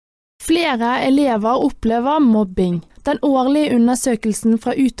Flere elever opplever mobbing. Den årlige undersøkelsen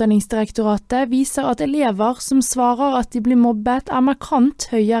fra Utdanningsdirektoratet viser at elever som svarer at de blir mobbet markant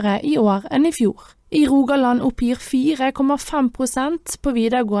høyere i år enn i fjor. I Rogaland oppgir 4,5% på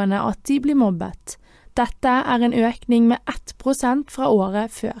videregående at de blir mobbet. Dette en økning med 1% fra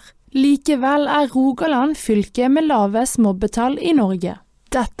året før. Likevel Rogaland fylke med lavest mobbetall i Norge.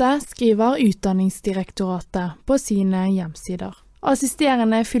 Dette skriver Utdanningsdirektoratet på sine hjemsider.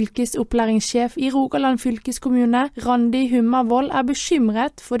 Assisterende fylkesopplæringssjef i Rogaland fylkeskommune, Randi Hummervold,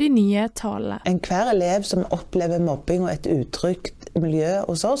 bekymret for de nye tallene. Hver elev som opplever mobbing og et utrygt miljø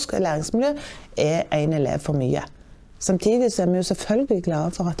hos oss, læringsmiljø, en elev for mye. Samtidig vi jo selvfølgelig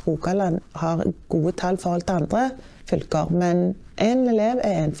glade for at Rogaland har gode tall i forhold til andre fylker, men en elev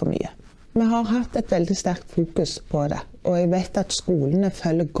en for mye. Vi har hatt et veldig sterkt fokus på det, og jeg vet at skolene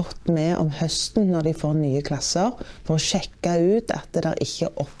følger godt med om høsten når de får nye klasser, for å sjekke ut at det der ikke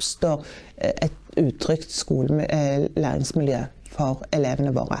oppstår et utrygt læringsmiljø for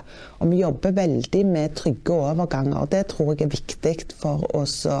elevene våre. Og vi jobber veldig med trygge overganger, og det tror jeg viktig for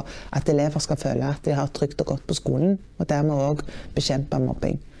oss at elever skal føle at de har trygt og godt på skolen, og dermed også bekjempe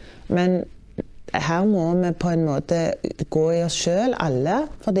mobbing. Men her må vi på en måte gå i oss selv, alle,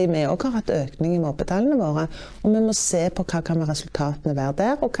 fordi vi også har hatt økning i mobbetallene våre, og vi må se på hva kan resultatene være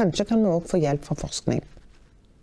der, og kanskje kan vi også få hjelp fra forskning.